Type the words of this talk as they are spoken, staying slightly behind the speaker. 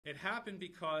It happened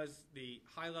because the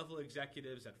high-level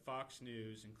executives at Fox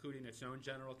News, including its own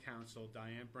general counsel,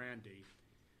 Dianne Brandi,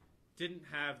 didn't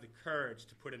have the courage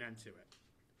to put an end to it.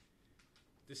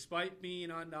 Despite being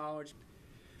unknowledgeable.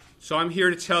 So I'm here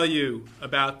to tell you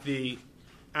about the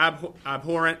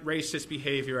abhorrent racist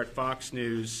behavior at Fox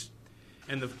News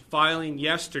and the filing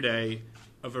yesterday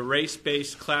of a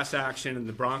race-based class action in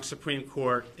the Bronx Supreme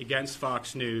Court against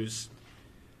Fox News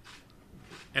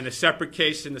and a separate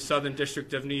case in the Southern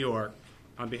District of New York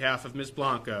on behalf of Ms.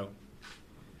 Blanco,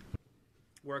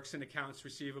 works in accounts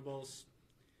receivables,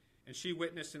 and she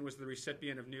witnessed and was the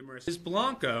recipient of numerous. Ms.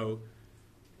 Blanco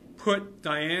put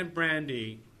Dianne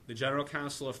Brandi, the general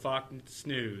counsel of Fox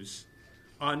News,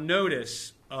 on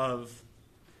notice of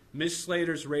Ms.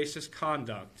 Slater's racist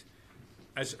conduct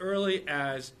as early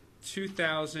as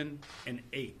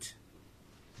 2008.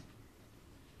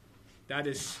 That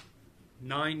is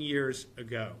 9 years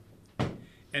ago.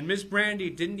 And Ms.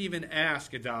 Brandi didn't even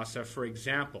ask Adasa for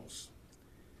examples,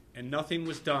 and nothing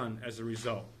was done as a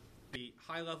result. The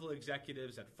high-level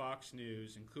executives at Fox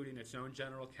News, including its own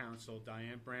general counsel,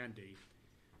 Dianne Brandi,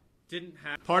 didn't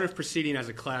have part of proceeding as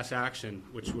a class action,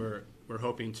 which we're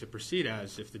hoping to proceed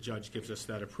as if the judge gives us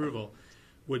that approval,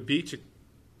 would be to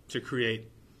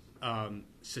create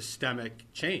systemic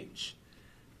change.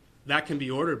 That can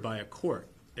be ordered by a court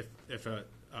if a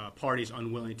party's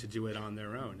unwilling to do it on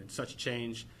their own, and such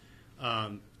change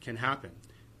can happen.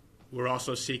 We're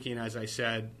also seeking, as I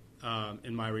said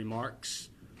in my remarks,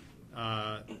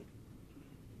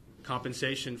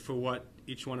 compensation for what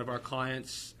each one of our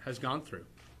clients has gone through.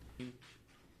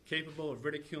 Capable of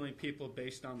ridiculing people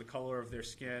based on the color of their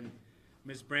skin.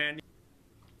 Ms. Brandi.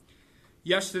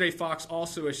 Yesterday, Fox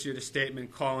also issued a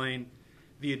statement calling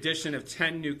the addition of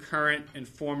 10 new current and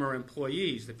former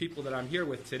employees, the people that I'm here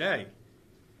with today.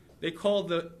 They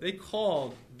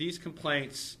called these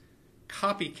complaints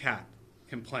copycat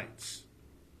complaints.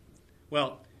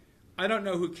 Well, I don't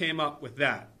know who came up with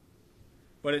that,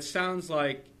 but it sounds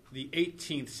like the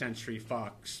 18th century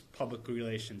Fox public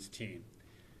relations team.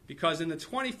 Because in the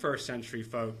 21st century,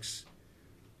 folks,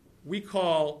 we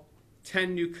call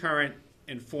 10 new current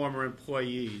and former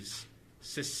employees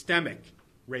systemic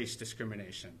race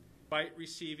discrimination. Despite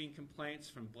receiving complaints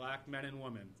from black men and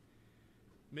women,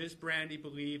 Ms. Brandi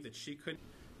believed that she could.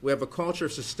 We have a culture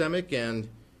of systemic and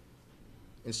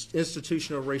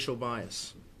institutional racial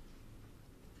bias.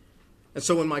 And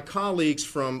so when my colleagues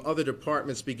from other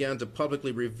departments began to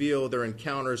publicly reveal their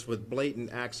encounters with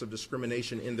blatant acts of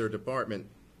discrimination in their department,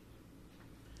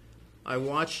 I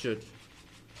watched it,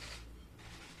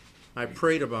 I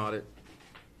prayed about it,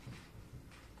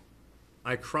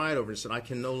 I cried over it and said, I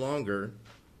can no longer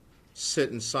sit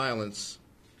in silence,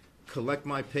 collect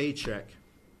my paycheck,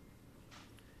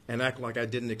 and act like I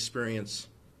didn't experience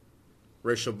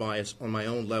racial bias on my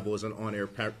own level as an on-air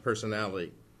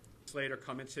personality. Later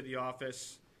come into the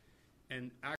office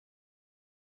and